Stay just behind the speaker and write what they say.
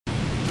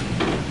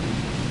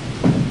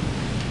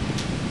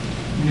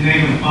the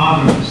name of the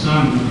Father, and the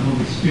Son, and the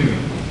Holy Spirit.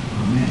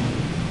 Amen.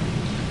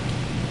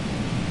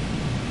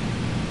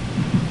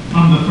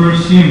 From the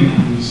first hymn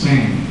that we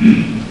sang,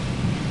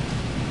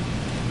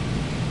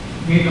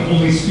 may the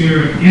Holy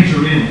Spirit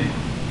enter in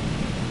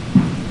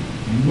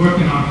and work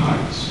in our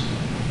hearts,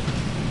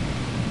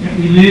 that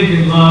we live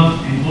in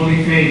love and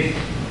holy faith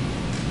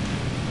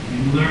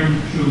and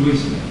learn true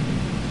wisdom.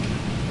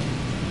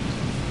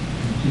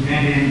 And to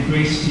that end,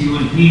 grace to you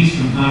and peace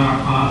from God our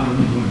Father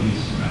and the Lord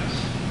Jesus Christ.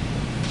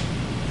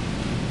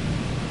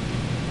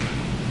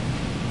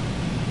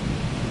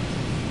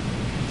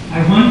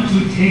 I want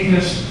to take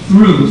us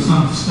through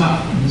some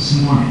stuff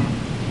this morning.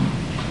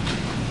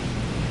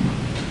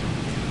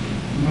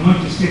 And I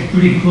want to stick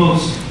pretty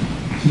close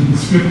to the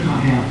script I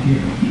have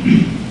here.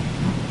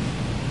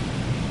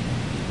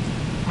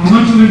 I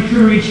want to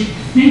encourage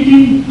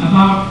thinking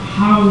about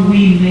how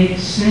we make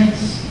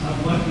sense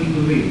of what we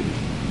believe.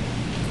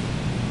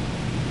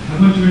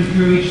 I want to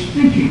encourage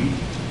thinking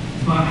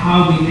about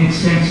how we make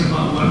sense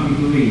about what we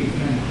believe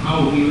and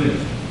how we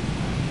live.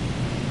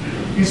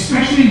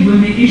 Especially when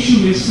the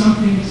issue is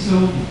something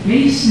so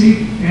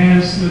basic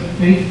as the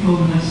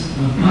faithfulness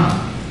of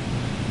God.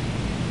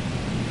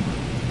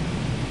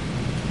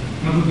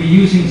 I will be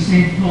using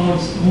St.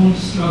 Paul's own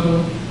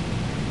struggle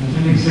as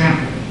an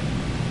example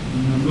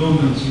in the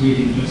Romans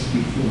reading just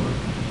before.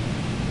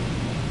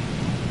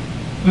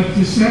 But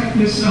to set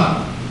this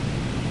up,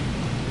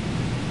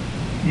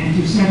 and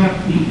to set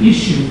up the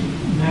issue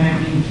that I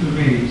mean to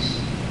raise,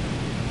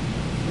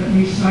 let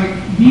me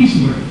cite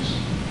these words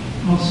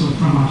also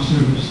from our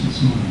service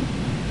this morning.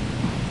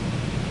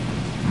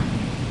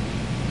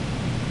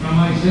 From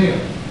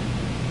Isaiah.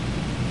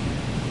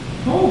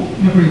 Oh,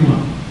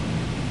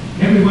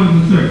 everyone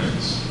who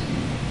thirsts,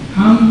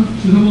 come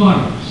to the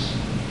waters.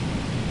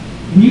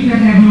 And you that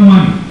have no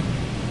money,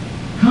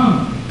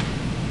 come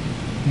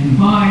and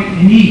buy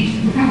and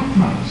eat without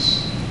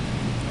price.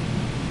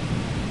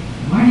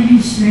 Why do you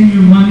spend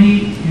your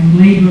money and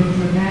labor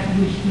for that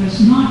which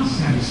does not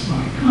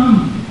satisfy?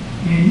 Come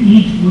and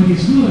eat what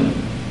is good.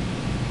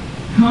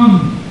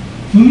 Come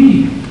to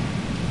me.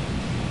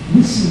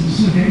 Listen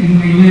so that you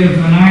may live,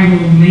 and I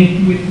will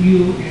make with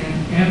you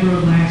an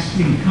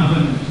everlasting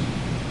covenant.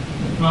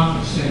 The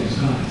prophet says,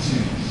 God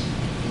says.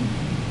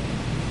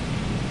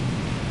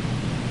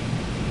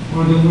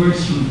 Or the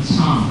words from the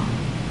Psalm.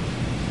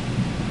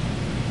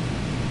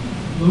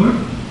 Lord,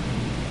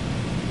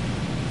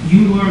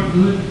 you are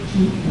good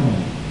to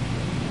all,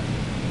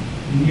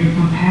 and your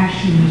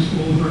compassion is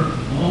over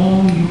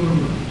all your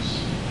works.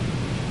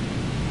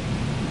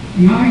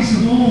 The eyes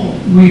of all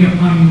wait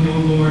upon you, O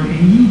Lord,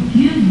 and you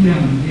give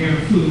them their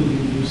food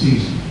in due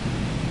season.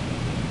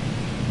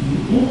 You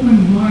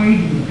open wide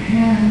your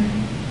hand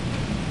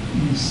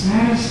and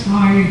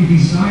satisfy the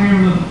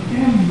desire of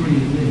every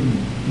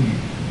living thing.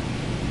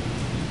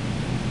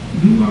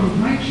 You are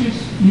righteous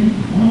in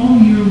all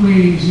your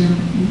ways and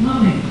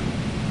loving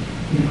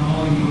in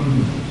all your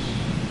ways.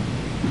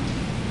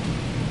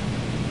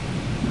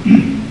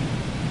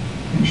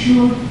 I'm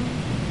sure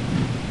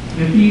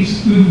that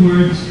these good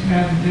words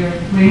have their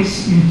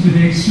place in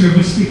today's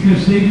service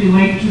because they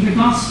relate to the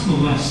gospel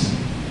lesson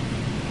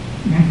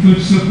and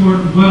could support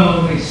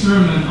well a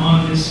sermon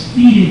on this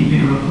feeding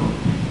miracle,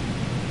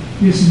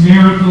 this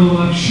miracle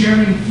of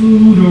sharing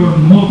food or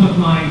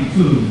multiplying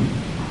food.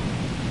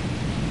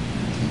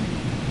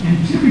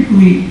 And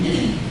typically,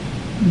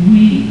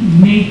 we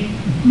make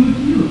good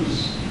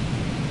use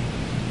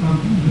of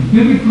the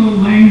biblical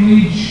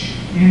language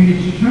and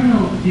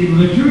the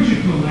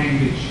liturgical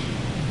language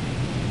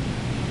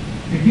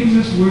that gives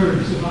us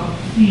words about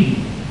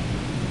feeding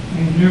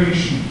and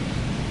nourishment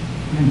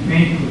and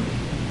banquet.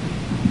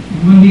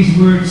 And when these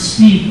words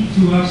speak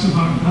to us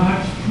about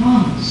God's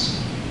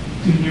promise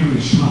to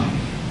nourish life,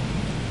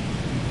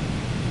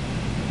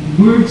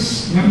 the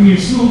words that we are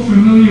so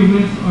familiar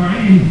with are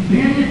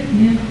embedded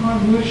in our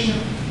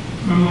worship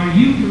from our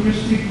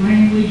Eucharistic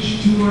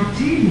language to our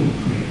table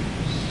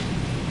prayers.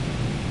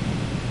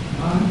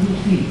 God will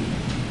feed.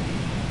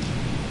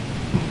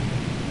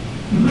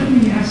 But let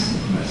me ask the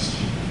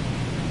question.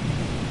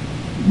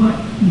 What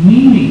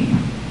meaning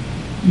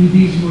do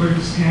these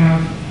words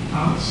have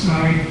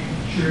outside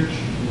church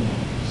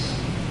walls?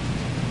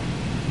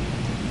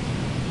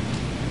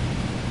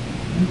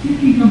 I'm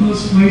thinking of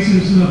those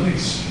places of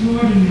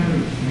extraordinary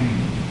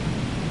family.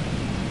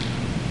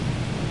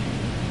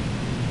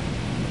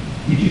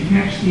 Did you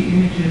catch the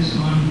images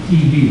on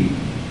TV?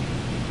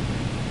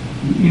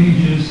 The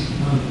images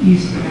of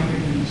East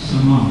African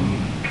Somalia.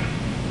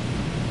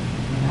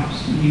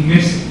 Perhaps we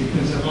miss it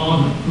because of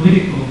all the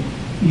political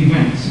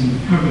events and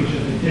the coverage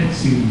of the Dead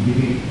Sea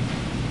debate.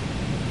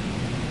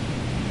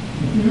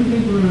 But there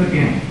they were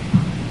again.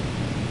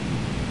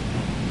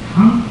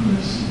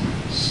 Countless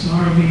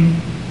starving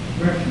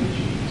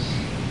refugees,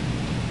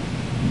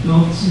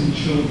 adults and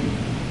children,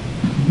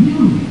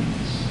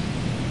 millions.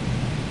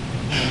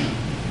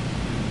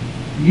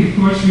 We, of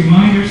course,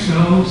 remind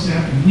ourselves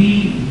that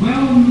we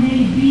well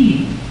may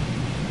be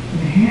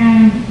the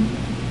hand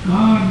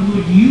God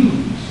would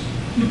use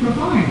to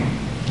provide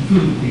the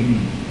food they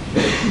need.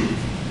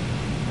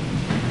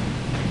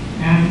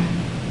 And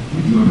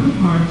with your good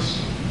hearts,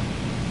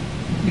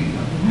 I think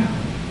that will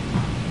happen.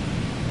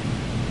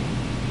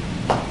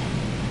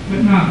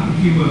 But now, if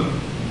you will,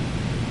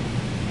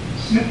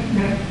 set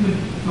that good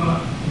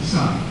thought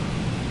aside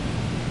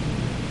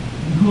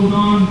and hold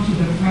on to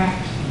the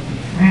fact of the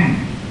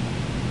family,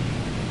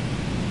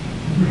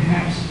 and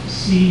perhaps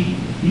see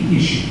the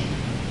issue.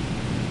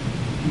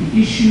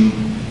 The issue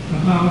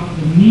about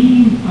the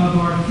meaning of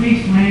our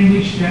faith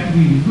language that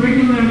we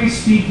regularly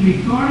speak,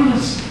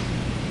 regardless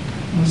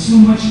of so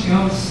much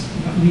else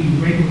that we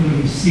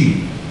regularly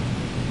see.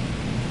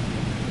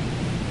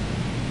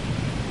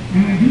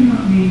 And I do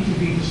not mean to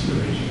be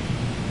discouraging.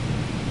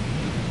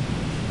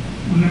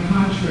 On the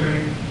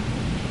contrary,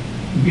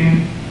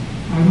 again,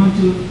 I want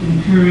to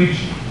encourage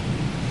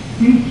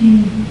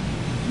thinking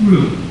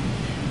through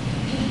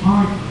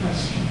hard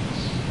questions.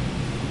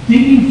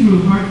 Thinking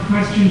through hard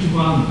questions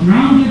while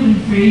grounded in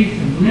faith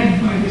and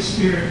led by the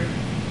Spirit,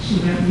 so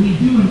that we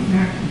do, in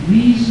fact,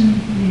 reason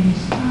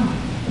things out.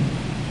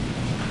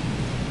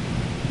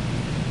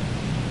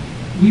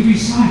 We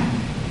recite.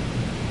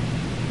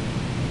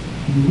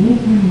 You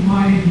open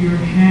wide your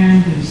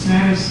hand and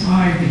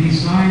satisfy the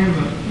desire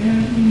of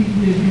every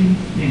living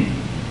thing.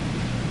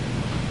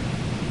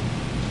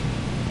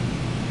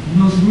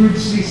 And those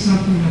words say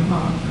something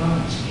about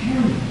God's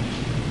character,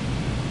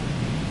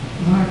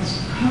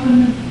 God's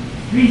covenant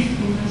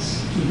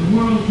faithfulness to the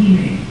world He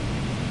made.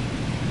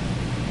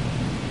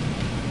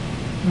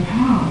 But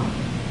how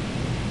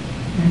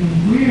and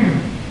where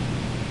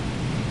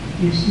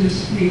is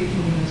this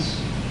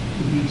faithfulness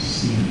to be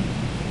seen?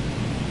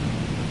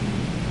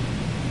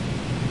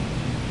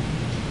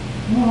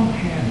 Paul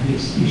had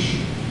this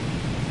issue.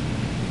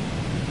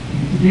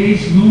 And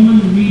today's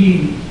Roman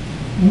reading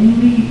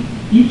only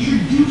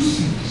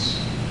introduces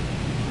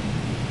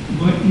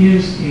what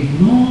is a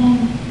long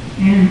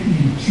and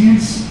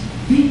intense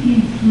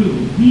thinking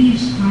through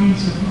these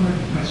kinds of hard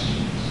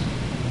questions.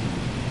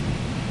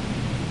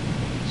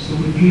 So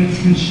we pay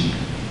attention.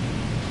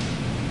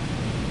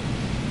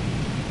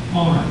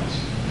 All right.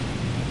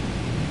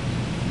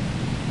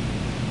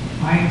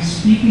 I am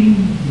speaking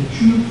the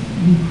truth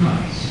in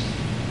Christ.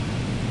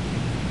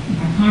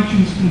 My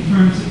conscience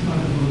confirms it by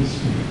the Holy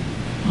Spirit.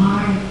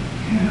 I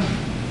have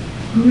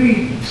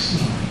great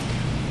sorrow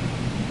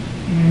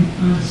and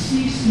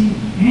unceasing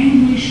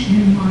anguish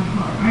in my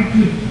heart. I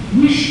could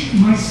wish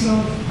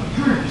myself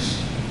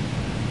accursed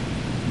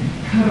and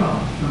cut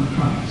off from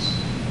Christ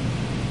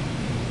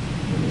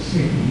for the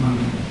sake of my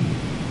life.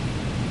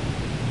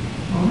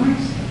 All right,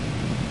 sir.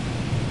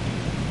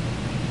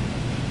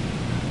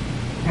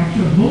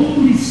 After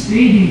boldly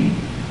stating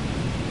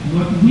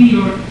what we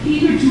are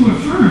eager to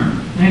affirm,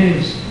 that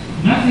is,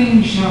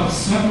 nothing shall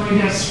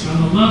separate us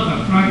from the love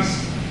of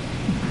Christ.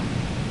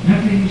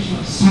 Nothing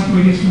shall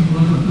separate us from the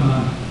love of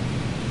God.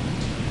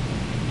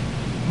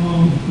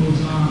 Paul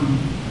goes on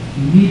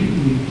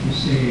immediately to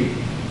say,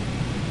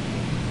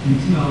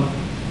 until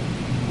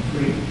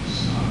great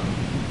sorrow.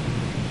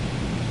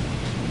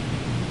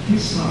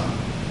 His sorrow.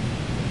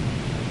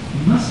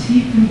 Must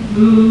he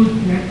conclude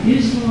that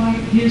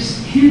Israelite,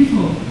 his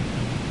kinfolk,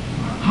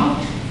 are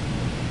out?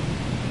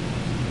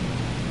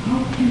 How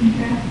can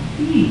that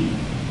be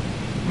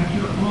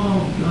after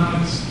all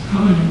God's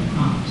covenant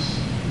promise?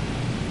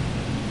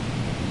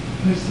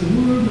 Has the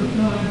word of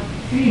God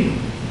failed?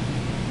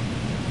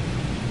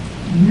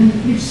 And then,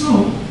 if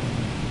so,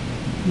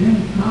 then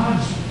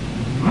God's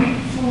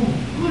rightful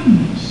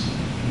goodness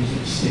is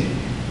at stake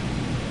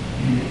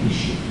and at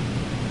issue.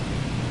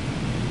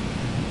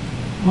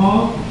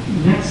 Paul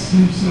lets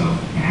himself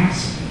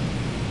ask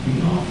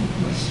the awful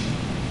question.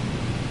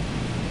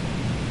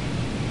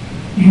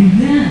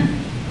 And then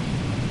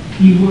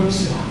he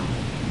works it out.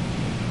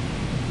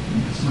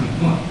 And that's my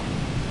point.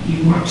 He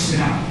works it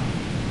out.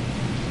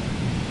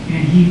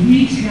 And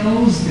he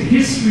retells the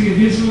history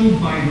of Israel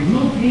by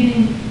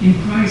locating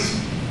in Christ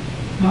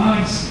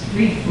God's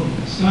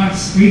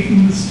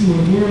faithfulness to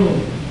a world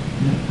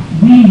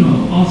that we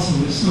know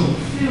also is so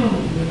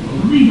filled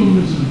with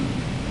legalism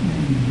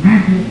and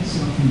rampant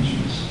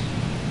self-interest.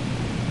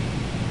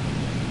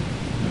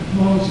 But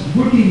Paul's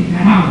working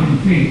that out in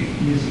faith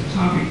is a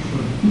topic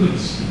for good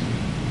study.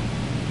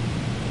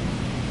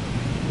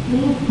 The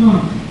whole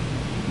point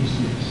is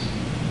this.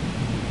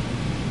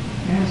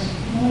 As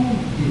Paul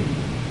did,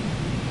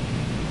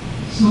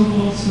 so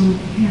also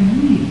can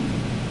we.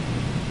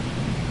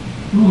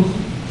 Both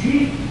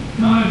take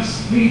God's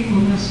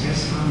faithfulness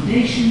as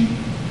foundation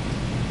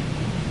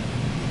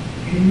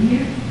and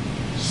yet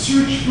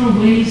search for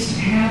ways to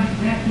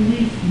have that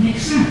belief make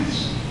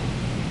sense.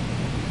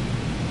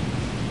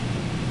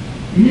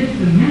 And if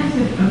the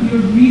method of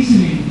your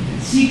reasoning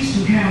that seeks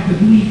to have the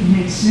belief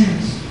make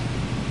sense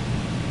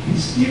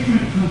is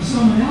different from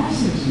someone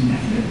else's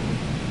method,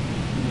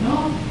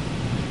 well,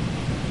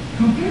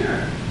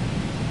 compare.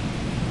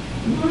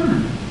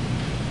 Learn.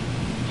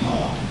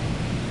 Talk.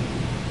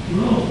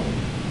 Grow.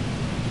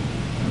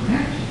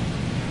 Correct.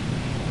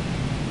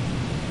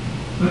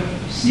 But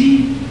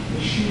see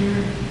the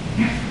shared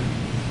effort.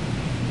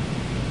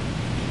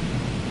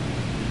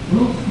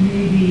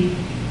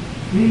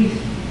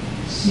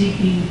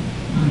 seeking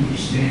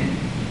understanding.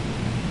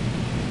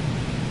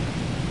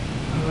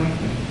 I like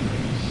that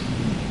phrase.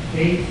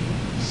 Faith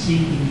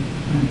seeking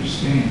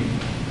understanding.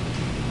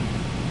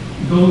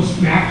 It goes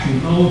back to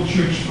an old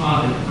church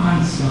father,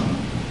 Anselm,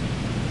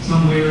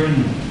 somewhere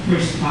in the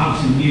first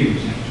 1,000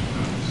 years after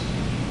Christ.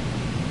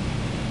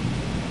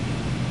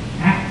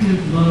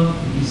 Active love,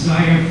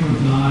 desire for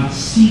God,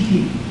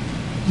 seeking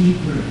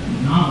deeper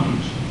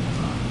knowledge of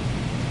God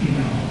in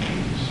all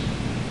things.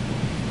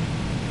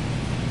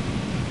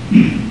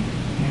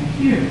 And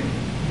here,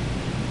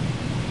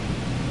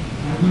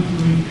 I want to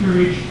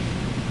encourage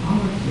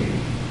our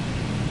faith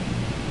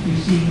to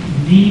seek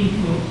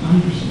meaningful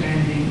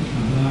understanding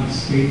of God's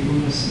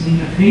faithfulness in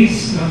the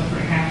face of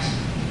perhaps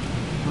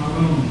our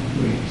own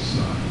great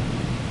sorrow.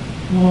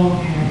 Paul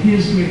had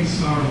his great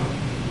sorrow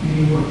and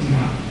he worked it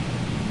out.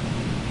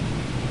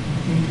 I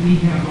think we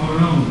have our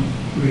own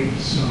great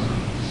sorrows.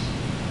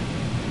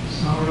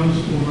 Sorrows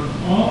over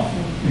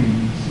awful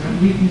things that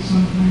we can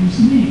sometimes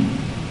name,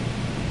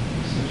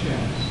 such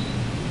as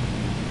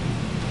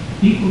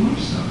people are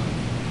suffering,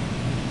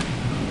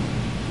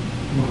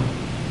 or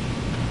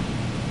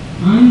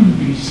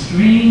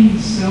unrestrained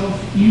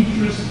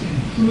self-interest and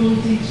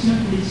cruelty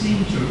simply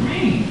seem to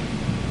reign.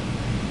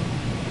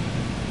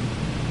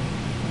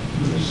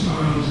 For the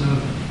sorrows of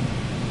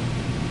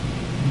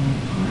my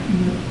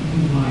partner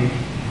in life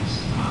has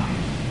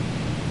died.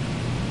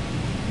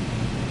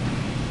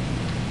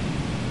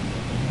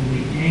 For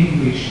the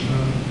anguish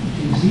of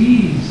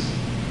disease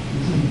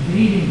is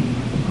invading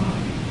my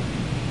body.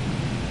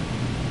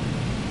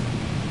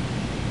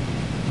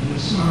 For the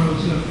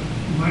sorrows of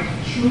my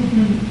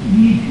children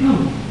need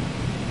help,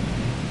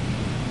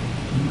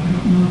 and I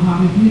don't know how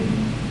to give it.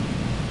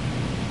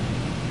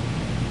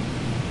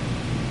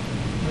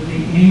 For the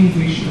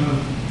anguish of,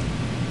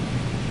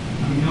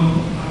 I know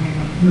I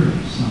have hurt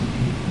some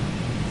people.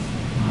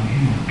 I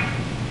have.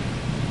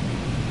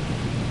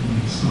 And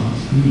it's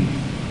caused grief.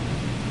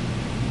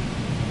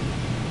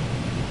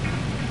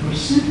 Or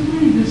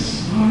simply the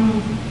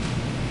sorrow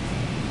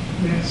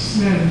that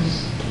says,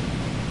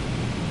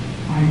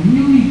 I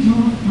really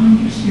don't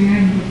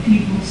understand what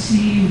people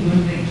see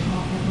when they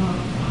talk about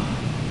God.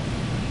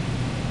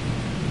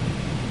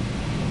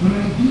 What I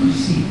do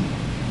see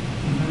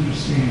and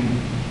understand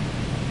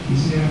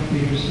is that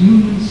there's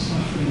human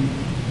suffering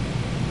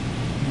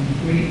and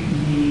great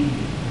need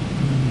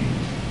met.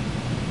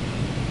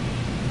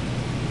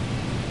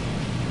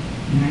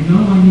 And I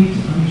know I need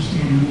to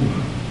understand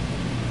more,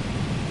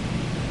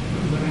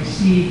 but what I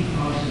see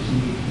causes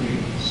me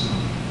great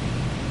sorrow.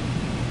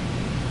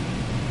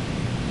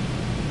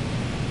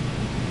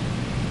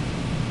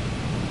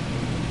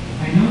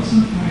 I know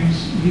sometimes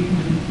we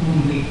can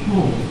only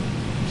hold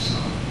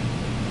sorrow.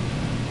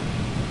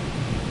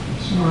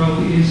 Sorrow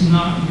is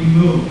not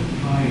removed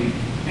by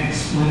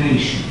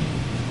explanation.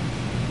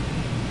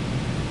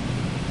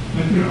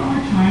 But there are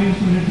times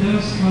when it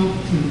does help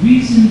to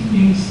reason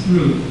things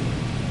through.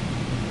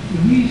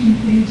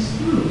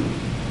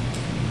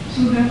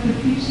 So that the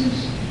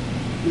pieces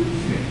do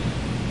fit.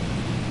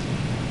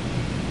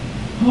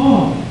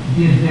 Paul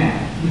did that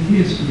with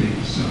his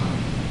great sorrow.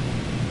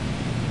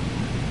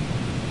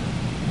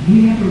 We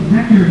have a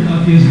record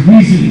of his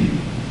reasoning,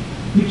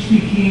 which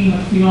became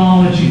a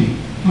theology,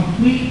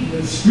 complete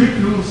with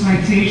scriptural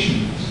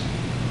citations.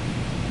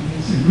 And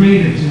it's a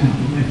great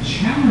example, a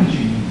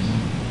challenging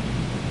example.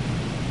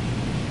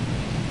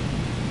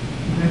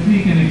 But I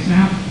think an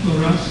example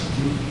for us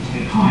to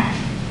take heart.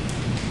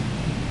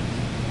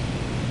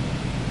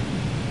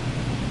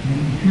 And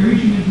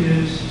encouragement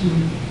is to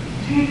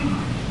take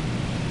heart.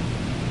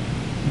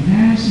 And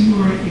as you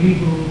are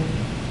able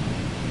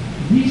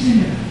to reason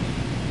it out,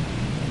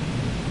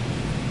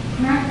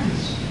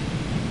 practice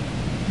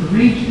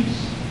courageous,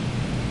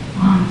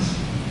 honest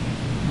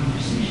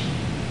conversation.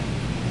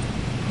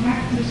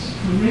 Practice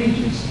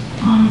courageous,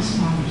 honest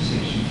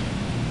conversation.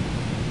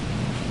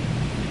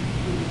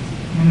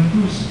 And of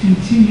course,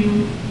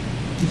 continue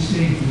to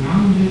stay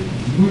grounded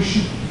in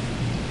worship,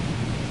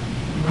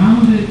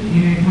 grounded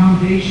in a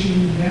foundation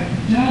that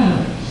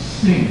does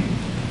sing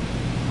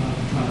of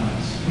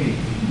God's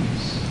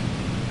faithfulness.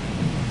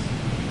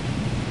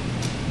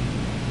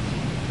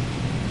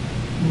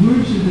 The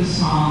words of the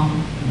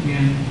psalm,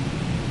 again,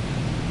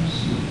 are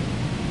sweet.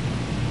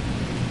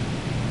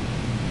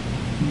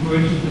 The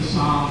words of the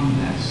psalm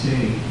that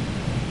say,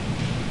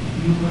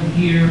 you are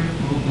here,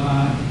 O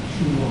God,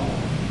 to all.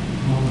 We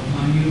call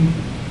upon you.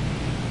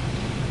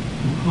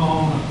 We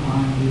call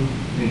upon you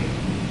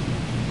faithfully.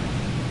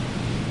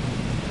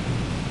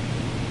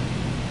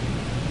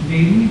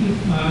 May we, with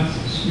God's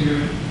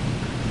Spirit,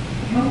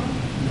 help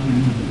one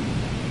another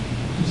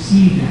to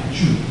see that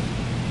truth,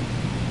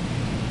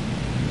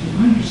 to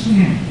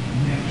understand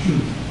that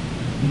truth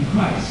in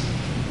Christ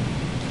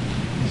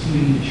as we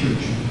in the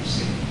church would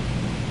say.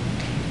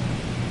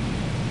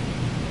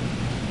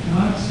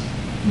 God's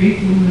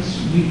faithfulness,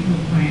 we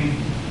proclaim,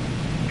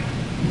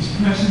 is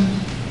present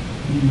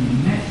in the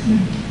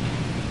method,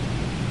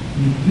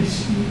 in the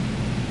mystery,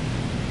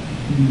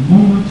 in the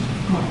moment of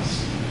Christ.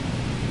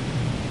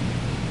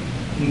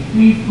 a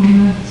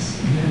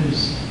faithfulness that is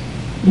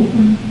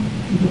open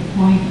to the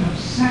point of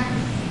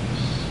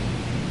sacrifice.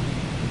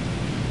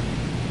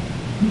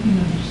 Who can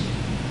understand?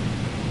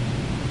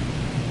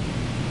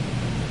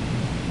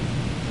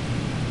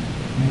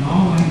 And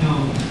all I know,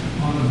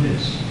 all of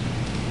this,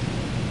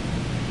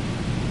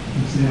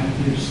 is that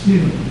there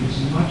still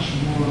is much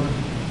more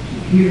to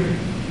hear,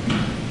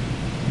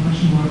 much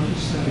more to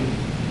study,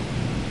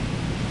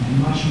 and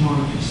much more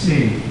to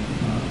say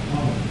about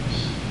all of this.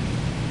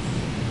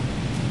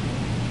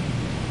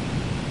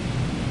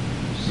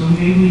 So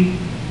may we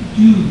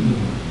do the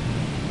work.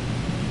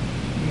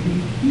 May we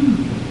do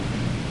the work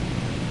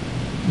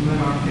to let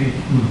our faith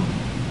grow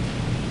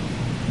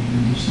and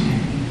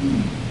understand.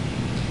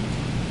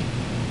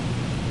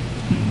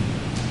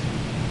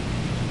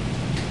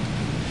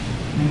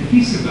 And the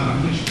peace of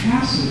God, which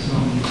passes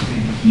all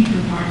understanding, keep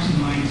your hearts and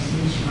minds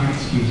through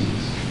Christ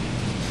Jesus.